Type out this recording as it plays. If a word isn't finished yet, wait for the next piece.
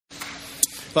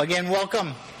Well, again,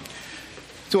 welcome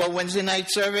to our Wednesday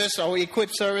night service, our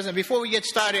Equip service. And before we get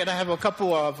started, I have a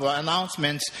couple of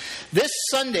announcements. This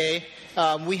Sunday,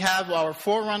 we have our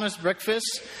Forerunners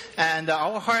Breakfast, and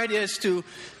our heart is to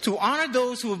honor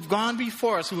those who have gone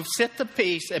before us, who have set the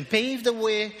pace and paved the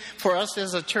way for us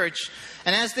as a church.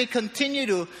 And as they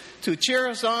continue to cheer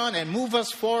us on and move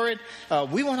us forward,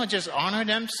 we want to just honor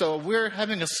them. So we're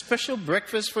having a special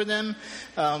breakfast for them.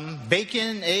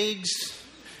 Bacon, eggs,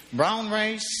 brown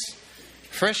rice,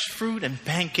 fresh fruit, and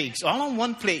pancakes. All on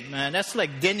one plate, man. That's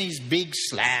like Denny's Big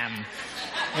Slam,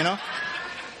 you know?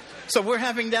 So we're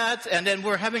having that, and then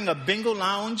we're having a bingo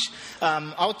lounge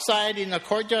outside in the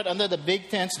courtyard under the big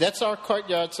tents. That's our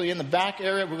courtyard. So in the back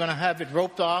area, we're going to have it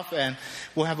roped off, and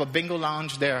we'll have a bingo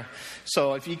lounge there.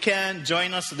 So if you can,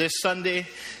 join us this Sunday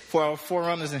for our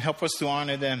Forerunners and help us to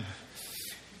honor them.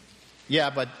 Yeah,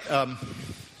 but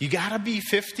you got to be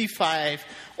 55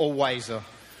 or wiser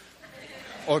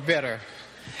or better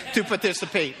to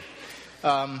participate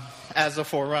as a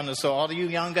Forerunner. So all of you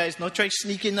young guys, don't try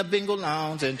sneak in the bingo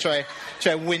lounge and try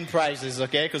win prizes,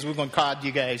 okay? Because we're going to card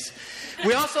you guys.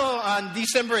 We also, on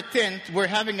December 10th, we're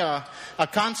having a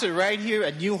concert right here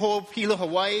at New Hope, Hilo,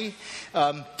 Hawaii.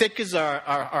 Tickets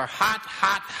are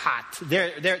hot.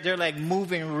 They're like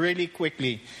moving really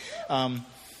quickly. The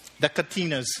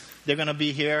Katinas, they're going to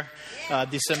be here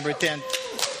December 10th.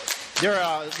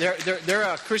 They're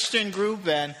a Christian group,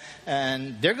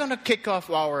 and they're going to kick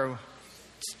off our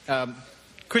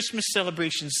Christmas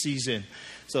celebration season.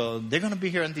 So they're going to be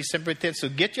here on December 10th. So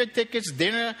get your tickets.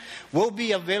 Dinner will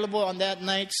be available on that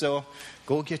night. So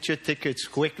go get your tickets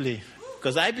quickly,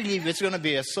 because I believe it's going to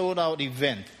be a sold-out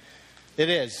event. It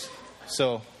is.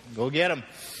 So go get them.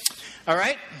 All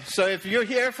right. So if you're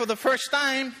here for the first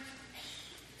time,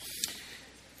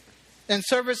 and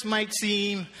service might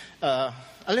seem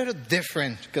a little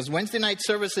different, because Wednesday night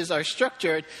services are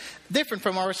structured different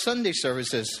from our Sunday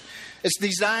services. It's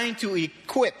designed to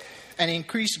equip and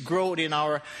increase growth in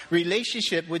our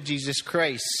relationship with Jesus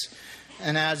Christ.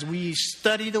 And as we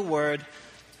study the Word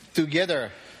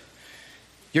together,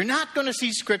 you're not going to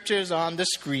see scriptures on the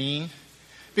screen,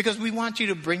 because we want you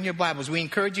to bring your Bibles. We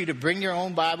encourage you to bring your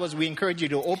own Bibles. We encourage you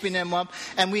to open them up.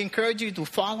 And we encourage you to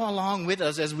follow along with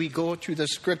us as we go through the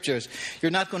scriptures.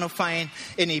 You're not going to find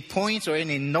any points or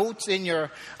any notes in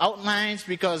your outlines,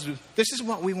 because this is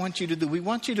what we want you to do. We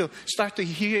want you to start to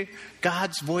hear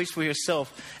God's voice for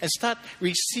yourself and start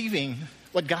receiving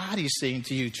what God is saying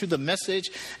to you through the message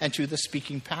and through the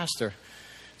speaking pastor.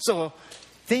 So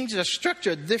things are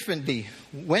structured differently.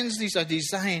 Wednesdays are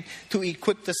designed to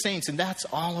equip the saints, and that's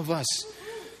all of us,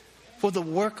 for the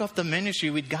work of the ministry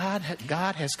which God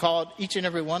has called each and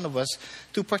every one of us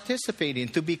to participate in,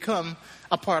 to become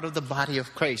a part of the body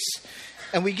of Christ.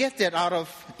 And we get that out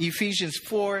of Ephesians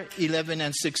 4, 11,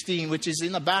 and 16, which is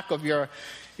in the back of your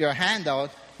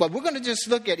handout. But we're going to just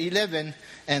look at 11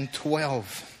 and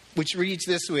 12, which reads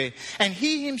this way. And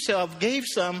he himself gave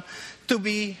some to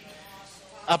be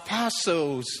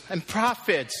apostles and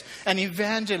prophets and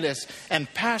evangelists and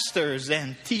pastors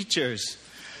and teachers,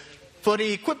 for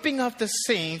the equipping of the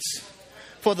saints,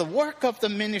 for the work of the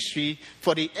ministry,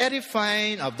 for the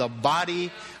edifying of the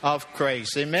body of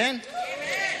Christ. Amen?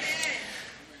 Amen.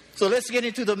 So let's get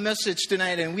into the message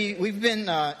tonight. And we've been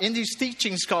in these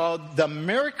teachings called The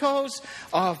Miracles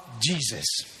of Jesus.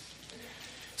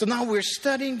 So now we're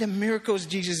studying the miracles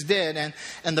Jesus did,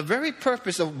 and the very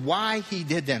purpose of why he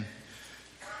did them.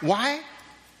 Why?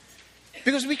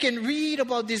 Because we can read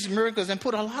about these miracles and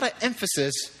put a lot of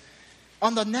emphasis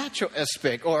on the natural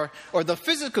aspect or the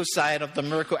physical side of the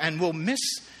miracle, and we'll miss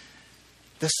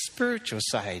the spiritual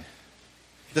side,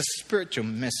 the spiritual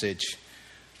message,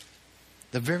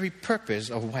 the very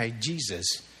purpose of why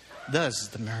Jesus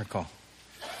does the miracle.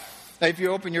 Now, if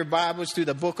you open your Bibles to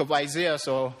the book of Isaiah,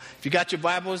 so if you got your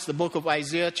Bibles, the book of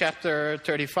Isaiah, chapter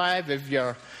 35, if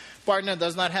your partner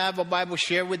does not have a Bible,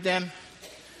 share with them.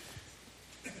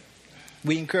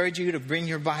 We encourage you to bring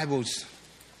your Bibles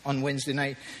on Wednesday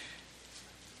night.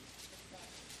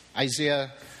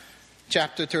 Isaiah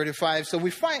chapter 35. So we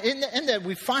find in that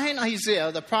we find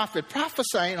Isaiah the prophet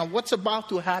prophesying on what's about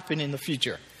to happen in the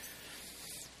future,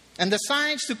 and the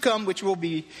signs to come, which will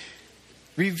be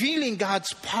revealing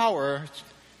God's power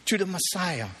to the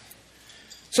Messiah.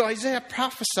 So Isaiah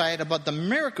prophesied about the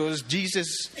miracles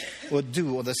Jesus would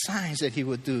do, or the signs that he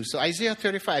would do. So Isaiah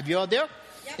 35, you all there?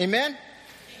 Yep. Amen?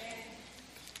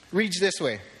 Reads this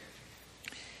way.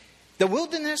 The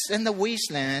wilderness and the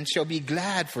wasteland shall be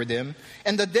glad for them,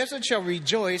 and the desert shall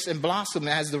rejoice and blossom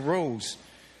as the rose.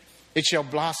 It shall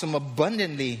blossom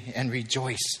abundantly and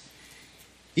rejoice,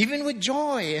 even with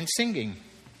joy and singing.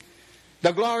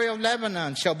 The glory of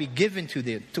Lebanon shall be given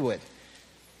to it.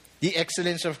 The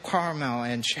excellence of Carmel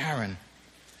and Sharon.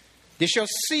 They shall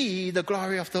see the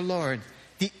glory of the Lord,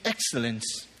 the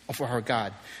excellence of our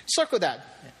God. Circle that.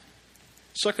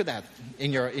 Circle that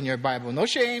in your Bible. No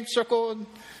shame. Circle.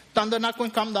 Thunder not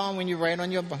going to come down when you write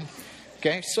on your Bible.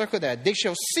 Okay, circle that. They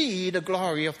shall see the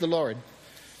glory of the Lord.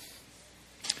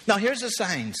 Now here's the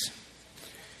signs.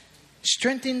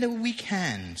 Strengthen the weak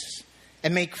hands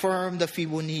and make firm the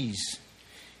feeble knees.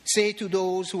 Say to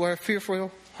those who are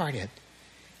fearful-hearted,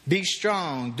 be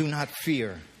strong, do not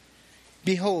fear.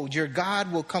 Behold, your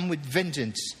God will come with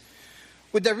vengeance.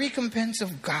 With the recompense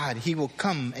of God, he will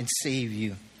come and save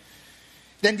you.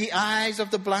 Then the eyes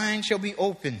of the blind shall be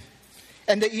opened,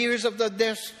 and the ears of the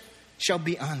deaf shall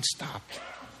be unstopped.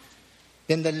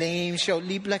 Then the lame shall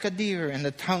leap like a deer, and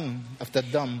the tongue of the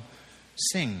dumb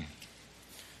sing.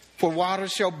 For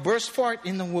waters shall burst forth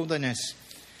in the wilderness,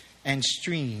 and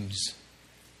streams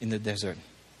in the desert.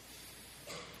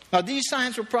 Now these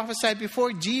signs were prophesied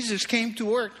before Jesus came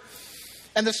to earth.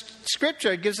 And the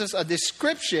scripture gives us a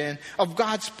description of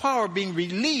God's power being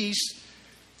released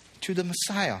to the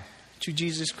Messiah, to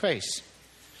Jesus Christ.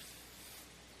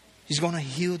 He's going to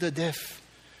heal the deaf,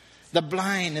 the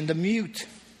blind, and the mute.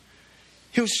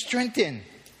 He'll strengthen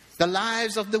the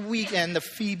lives of the weak and the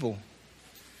feeble.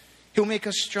 He'll make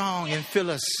us strong and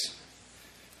fill us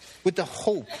with the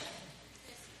hope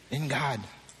in God.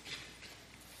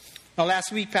 Now,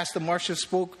 last week, Pastor Marshall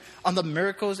spoke on the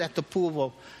miracles at the pool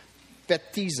of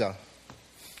Bethesda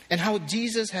and how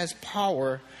Jesus has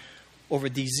power over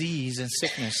disease and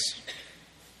sickness.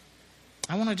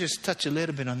 I want to just touch a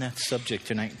little bit on that subject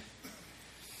tonight.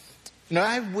 You know,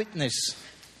 I've witnessed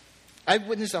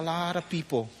a lot of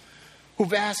people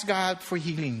who've asked God for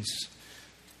healings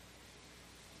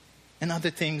and other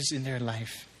things in their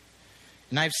life.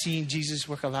 And I've seen Jesus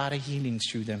work a lot of healings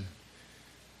through them.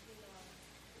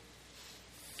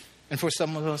 And for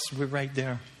some of us, we're right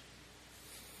there.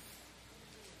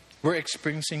 We're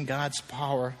experiencing God's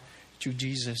power through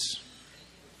Jesus.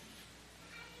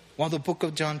 While the book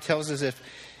of John tells us if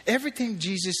everything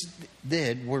Jesus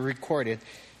did were recorded,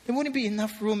 there wouldn't be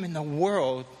enough room in the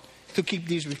world to keep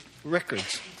these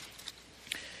records.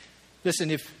 Listen,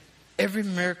 if every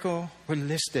miracle were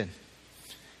listed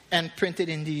and printed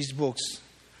in these books,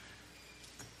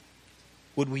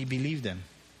 would we believe them?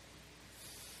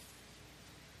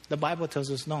 The Bible tells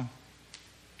us no.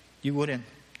 You wouldn't.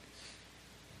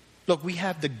 Look, we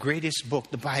have the greatest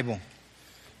book, the Bible,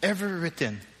 ever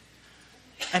written.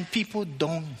 And people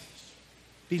don't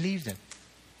believe them.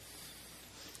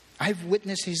 I've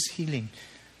witnessed his healing.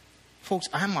 Folks,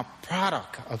 I'm a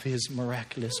product of his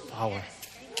miraculous power.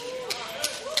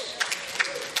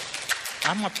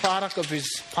 I'm a product of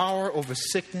his power over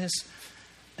sickness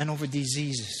and over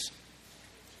diseases.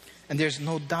 And there's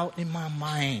no doubt in my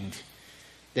mind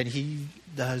that he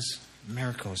does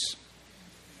miracles.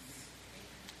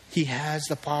 He has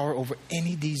the power over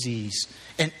any disease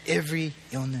and every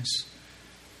illness.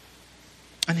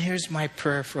 And here's my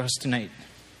prayer for us tonight.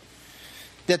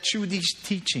 That through these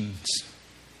teachings,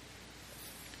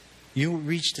 you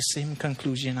reach the same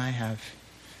conclusion I have.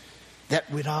 That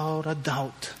without a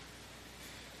doubt,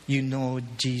 you know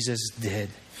Jesus did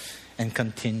and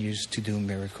continues to do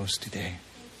miracles today.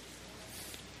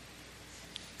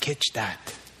 Catch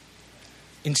that.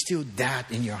 Instill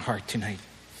that in your heart tonight.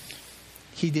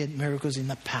 He did miracles in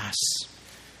the past,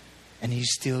 and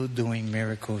he's still doing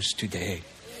miracles today.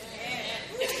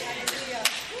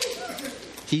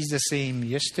 He's the same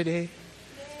yesterday,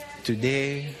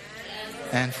 today,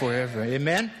 and forever.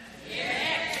 Amen?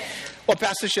 Well,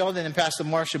 Pastor Sheldon and Pastor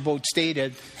Marshall both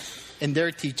stated in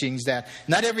their teachings that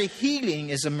not every healing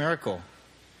is a miracle,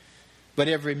 but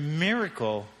every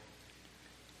miracle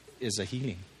is a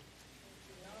healing.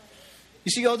 You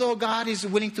see, although God is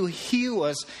willing to heal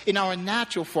us in our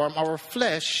natural form, our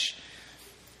flesh,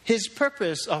 his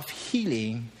purpose of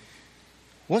healing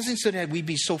wasn't so that we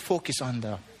be so focused on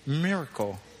the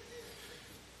miracle,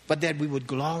 but that we would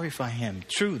glorify him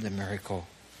through the miracle.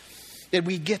 That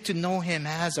we get to know him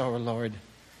as our Lord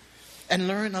and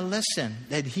learn a lesson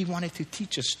that he wanted to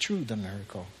teach us through the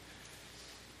miracle.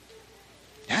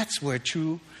 That's where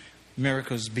true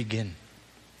miracles begin.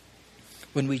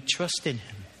 When we trust in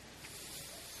him.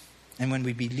 And when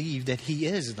we believe that he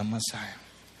is the Messiah,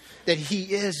 that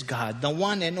he is God, the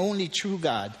one and only true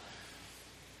God.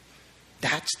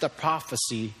 That's the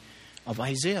prophecy of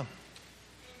Isaiah. Amen.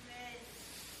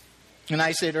 And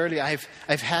I said earlier,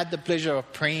 I've had the pleasure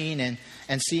of praying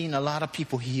and seeing a lot of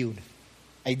people healed.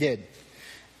 I did.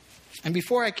 And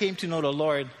before I came to know the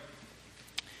Lord,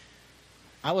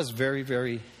 I was very,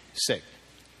 very sick.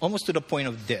 Almost to the point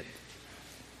of death.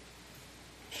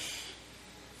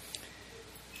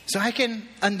 So I can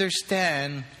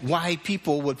understand why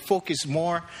people would focus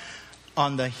more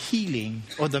on the healing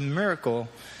or the miracle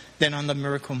than on the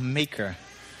miracle maker.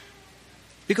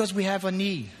 Because we have a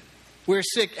need. We're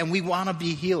sick and we want to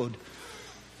be healed.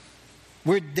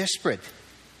 We're desperate.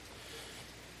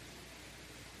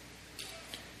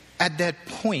 At that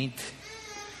point,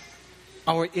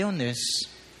 our illness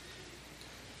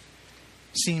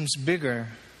seems bigger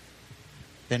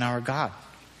than our God.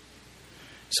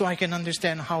 So I can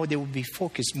understand how they would be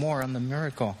focused more on the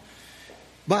miracle.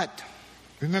 But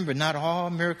remember, not all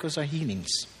miracles are healings,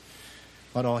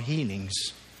 but all healings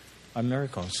are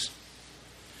miracles.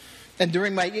 And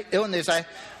during my illness,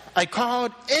 I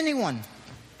called anyone.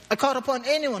 I called upon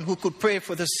anyone who could pray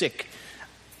for the sick.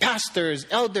 Pastors,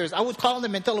 elders, I would call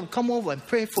them and tell them, come over and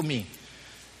pray for me.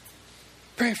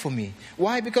 Pray for me.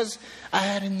 Why? Because I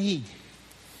had a need.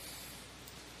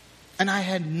 And I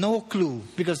had no clue,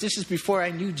 because this is before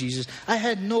I knew Jesus, I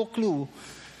had no clue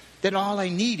that all I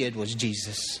needed was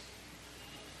Jesus.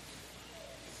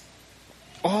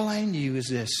 All I knew is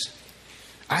this: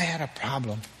 I had a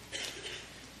problem.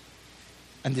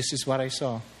 And this is what I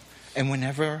saw. And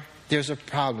whenever there's a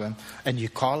problem and you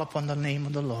call upon the name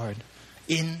of the Lord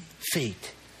in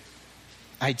faith,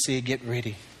 I'd say get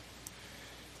ready.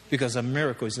 Because a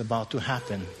miracle is about to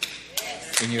happen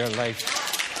in your life.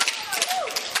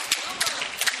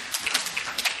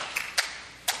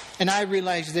 And I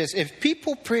realize this: if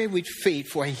people pray with faith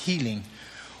for a healing,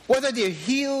 whether they're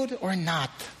healed or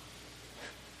not,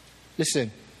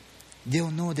 listen, they'll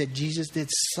know that Jesus did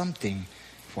something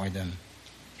for them.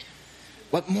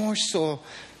 But more so,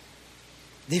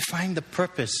 they find the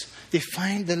purpose. They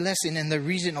find the lesson and the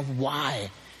reason of why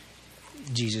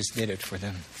Jesus did it for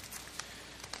them.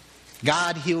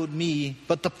 God healed me,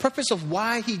 but the purpose of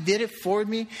why He did it for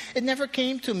me, it never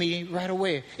came to me right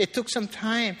away. It took some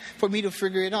time for me to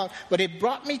figure it out. But it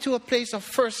brought me to a place of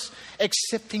first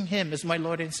accepting Him as my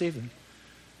Lord and Savior.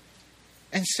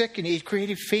 And secondly, it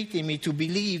created faith in me to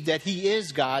believe that He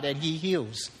is God and He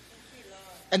heals.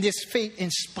 And this faith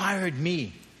inspired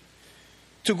me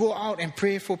to go out and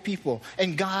pray for people.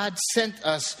 And God sent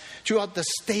us throughout the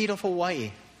state of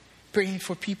Hawaii praying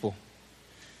for people.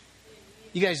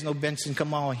 You guys know Benson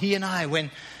Kamau. He and I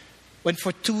went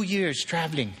for 2 years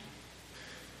traveling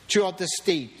throughout the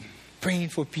state praying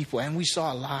for people. And we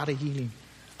saw a lot of healing.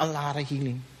 A lot of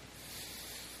healing.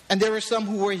 And there were some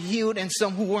who were healed and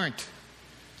some who weren't.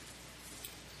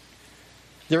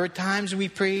 There were times we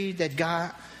prayed that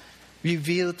God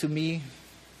revealed to me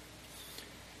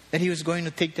that He was going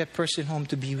to take that person home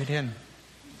to be with Him.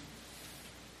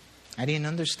 I didn't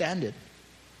understand it.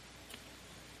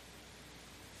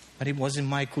 But it wasn't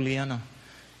my kuleana.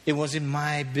 It wasn't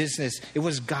my business. It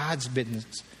was God's business.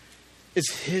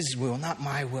 It's His will, not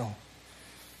my will.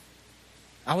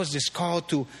 I was just called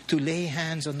to lay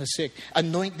hands on the sick,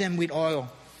 anoint them with oil,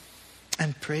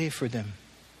 and pray for them.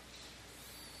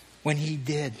 When He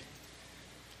did,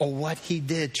 or what He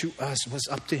did through us, was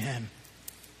up to Him.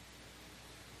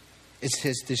 It's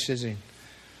His decision.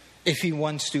 If He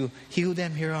wants to heal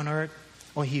them here on earth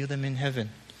or heal them in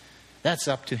heaven, that's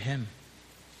up to Him.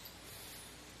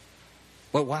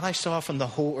 But what I saw from the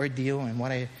whole ordeal and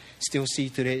what I still see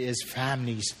today is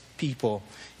families, people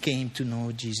came to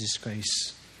know Jesus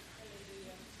Christ.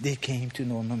 They came to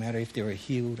know, no matter if they were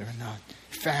healed or not.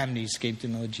 Families came to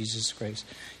know Jesus Christ.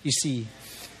 You see,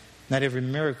 not every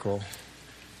miracle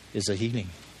is a healing.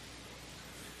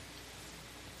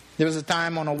 There was a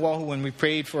time on Oahu when we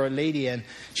prayed for a lady and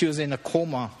she was in a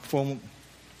coma.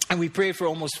 And we prayed for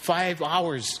almost 5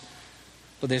 hours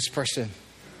for this person.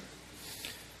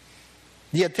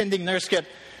 The attending nurse kept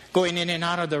going in and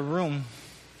out of the room.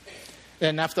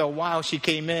 And after a while, she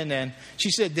came in and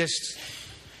she said this.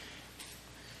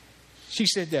 She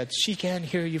said that she can't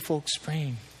hear you folks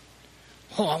praying.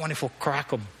 Oh, I want to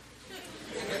crack them.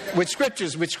 With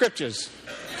scriptures.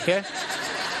 Okay?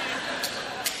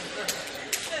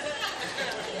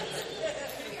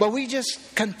 But we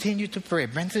just continued to pray.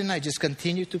 Brenton and I just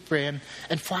continued to pray.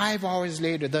 And 5 hours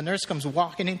later, the nurse comes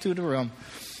walking into the room.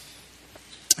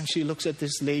 And she looks at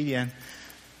this lady and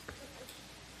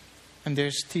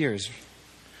there's tears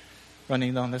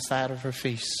running down the side of her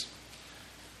face.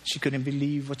 She couldn't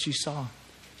believe what she saw.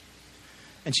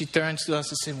 And she turns to us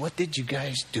and said, "What did you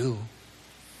guys do?"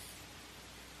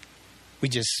 We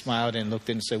just smiled and looked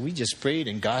and said, "We just prayed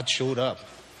and God showed up."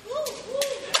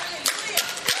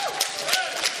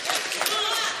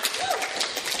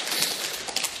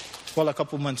 Well, a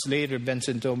couple months later,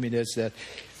 Benson told me this, that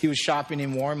he was shopping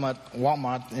in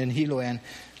Walmart in Hilo, and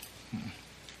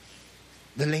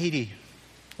the lady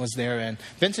was there, and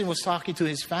Vincent was talking to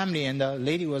his family, and the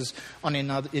lady was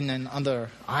in another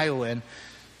aisle, and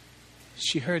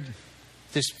she heard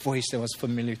this voice that was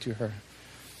familiar to her.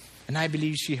 And I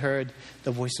believe she heard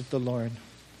the voice of the Lord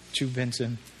through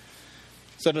Vincent.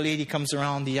 So the lady comes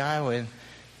around the aisle and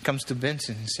comes to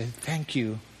Vincent and said, "Thank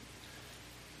you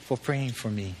for praying for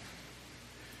me."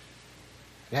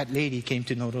 That lady came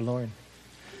to know the Lord.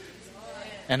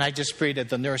 And I just pray that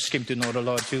the nurse came to know the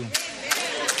Lord too.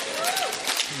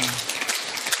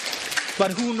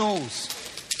 But who knows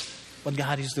what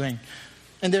God is doing?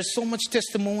 And there's so much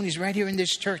testimonies right here in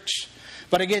this church.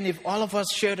 But again, if all of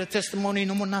us share the testimony,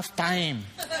 no more enough time.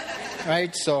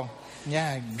 Right? So,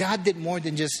 yeah, God did more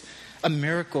than just a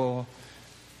miracle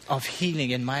of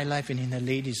healing in my life and in the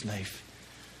lady's life.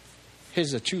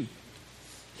 Here's the truth.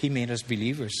 He made us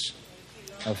believers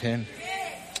of Him.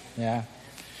 Yeah.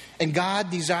 And God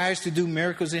desires to do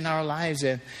miracles in our lives,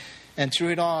 and through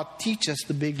it all, teach us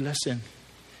the big lesson.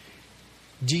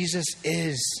 Jesus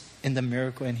is in the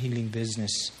miracle and healing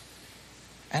business.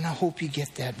 And I hope you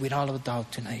get that without a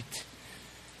doubt tonight.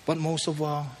 But most of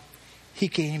all, He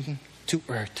came to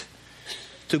earth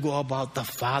to go about the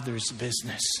Father's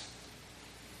business.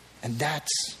 And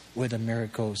that's where the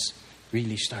miracles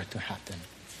really start to happen.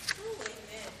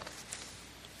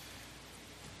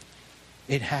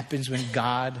 It happens when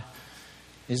God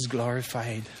is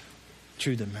glorified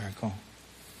through the miracle.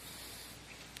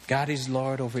 God is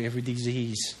Lord over every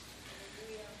disease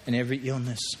and every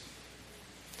illness.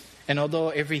 And although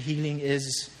every healing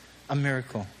is a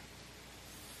miracle,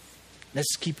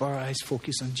 let's keep our eyes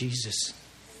focused on Jesus.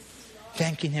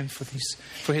 Thanking Him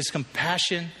for His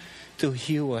compassion to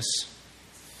heal us,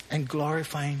 and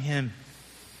glorifying Him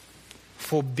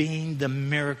for being the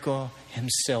miracle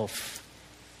Himself.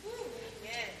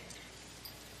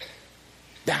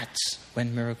 That's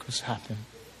when miracles happen.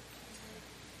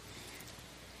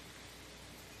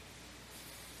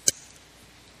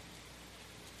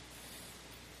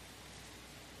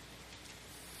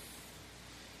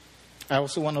 I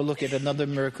also want to look at another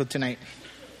miracle tonight.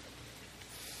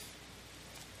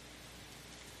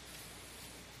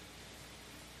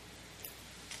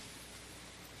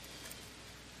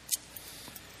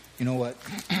 You know what?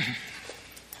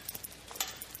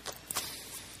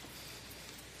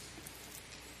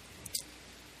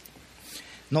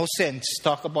 No sense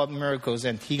talk about miracles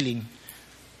and healing.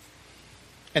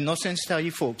 And no sense tell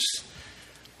you folks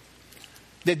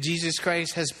that Jesus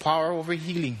Christ has power over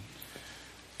healing,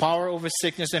 power over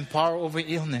sickness, and power over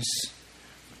illness.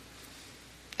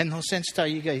 And no sense tell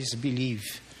you guys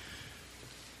believe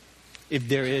if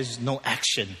there is no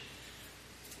action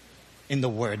in the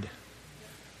Word.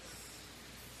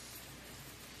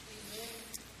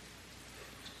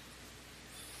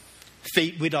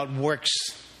 Faith without works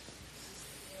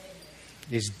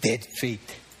is dead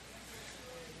faith.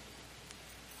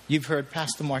 You've heard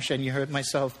Pastor Marsha and you heard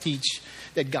myself teach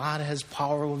that God has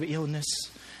power over illness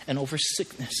and over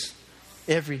sickness.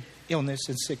 Every illness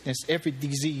and sickness, every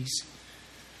disease.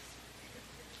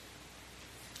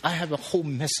 I have a whole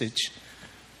message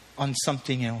on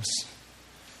something else.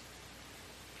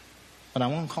 But I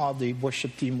won't call the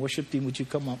worship team. Worship team, would you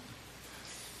come up?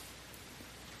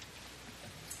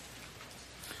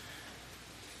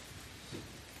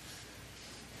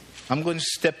 I'm going to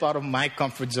step out of my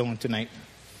comfort zone tonight.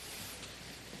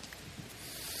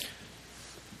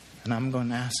 And I'm going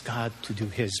to ask God to do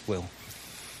His will.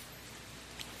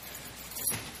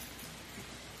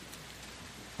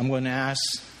 I'm going to ask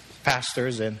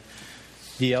pastors and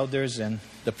the elders and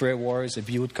the prayer warriors if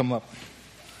you would come up.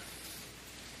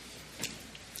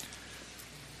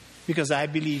 Because I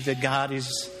believe that God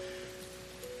is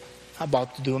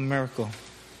about to do a miracle.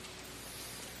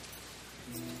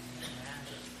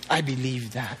 I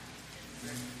believe that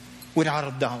without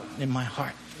a doubt in my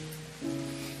heart.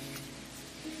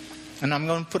 And I'm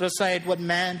going to put aside what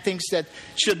man thinks that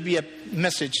should be a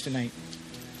message tonight.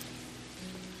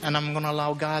 And I'm going to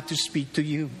allow God to speak to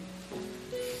you.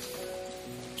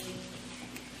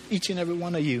 Each and every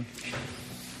one of you.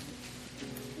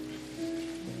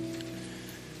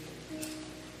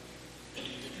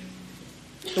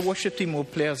 The worship team will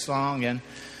play a song, and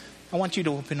I want you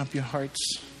to open up your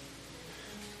hearts.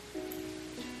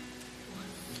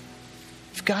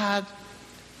 If God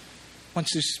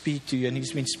wants to speak to you, and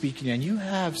He's been speaking to you, and you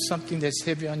have something that's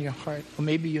heavy on your heart, or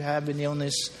maybe you have an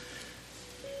illness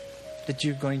that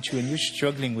you're going through and you're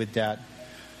struggling with that,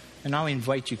 and I'll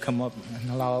invite you to come up and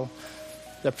allow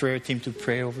the prayer team to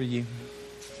pray over you.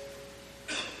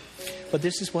 But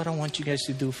this is what I want you guys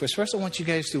to do first. First, I want you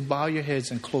guys to bow your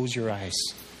heads and close your eyes.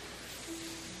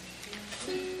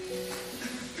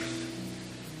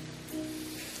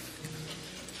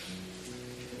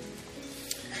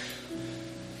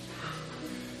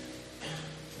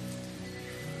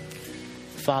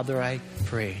 Father, I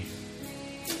pray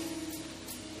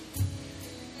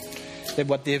that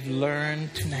what they've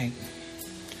learned tonight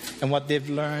and what they've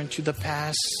learned through the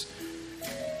past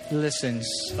lessons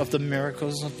of the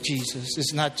miracles of Jesus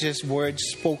is not just words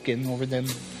spoken over them,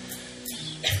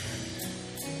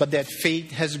 but that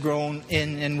faith has grown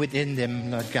in and within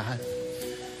them, Lord God.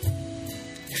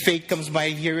 Faith comes by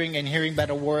hearing, and hearing by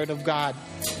the word of God.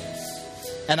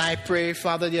 And I pray,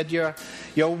 Father, that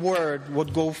your word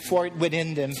would go forth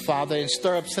within them, Father, and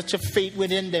stir up such a faith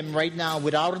within them right now,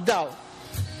 without a doubt,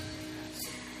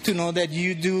 to know that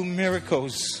you do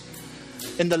miracles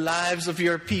in the lives of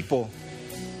your people.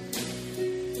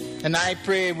 And I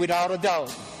pray without a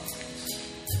doubt,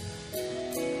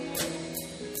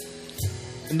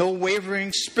 no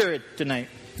wavering spirit tonight,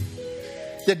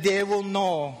 that they will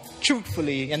know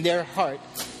truthfully in their heart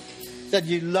that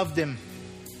you love them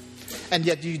and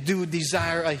that you do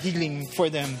desire a healing for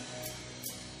them.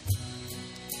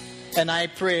 And I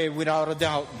pray without a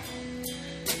doubt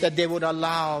that they would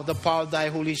allow the power of thy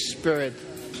Holy Spirit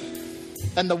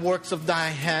and the works of thy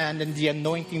hand and the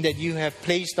anointing that you have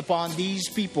placed upon these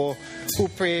people who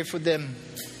pray for them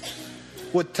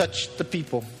would touch the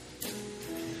people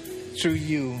through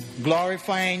you,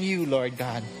 glorifying you, Lord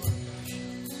God,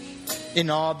 in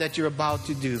all that you're about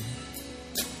to do.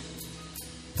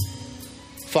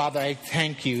 Father, I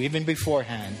thank you even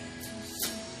beforehand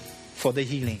for the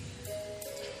healing.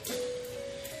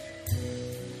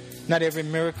 Not every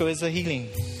miracle is a healing,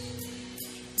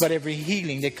 but every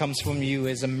healing that comes from you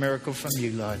is a miracle from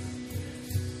you, Lord.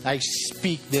 I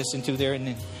speak this into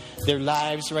their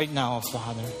lives right now,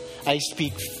 Father. I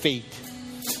speak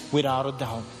faith without a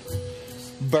doubt.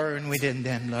 Burn within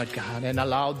them, Lord God, and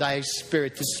allow thy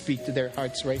Spirit to speak to their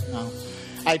hearts right now.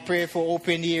 I pray for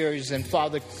open ears, and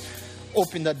Father,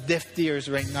 open the deaf ears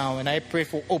right now. And I pray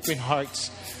for open hearts.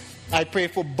 I pray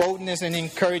for boldness and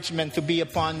encouragement to be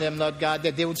upon them, Lord God,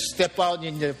 that they would step out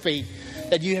in their faith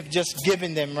that you have just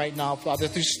given them right now, Father,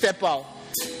 to step out,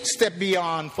 step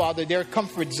beyond, Father, their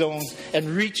comfort zones and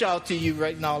reach out to you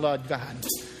right now, Lord God.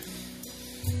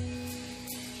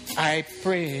 I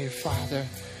pray, Father,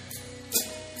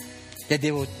 that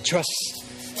they will trust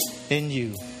in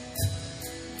you.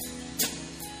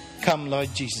 Come,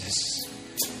 Lord Jesus.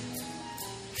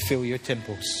 Fill your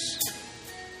temples.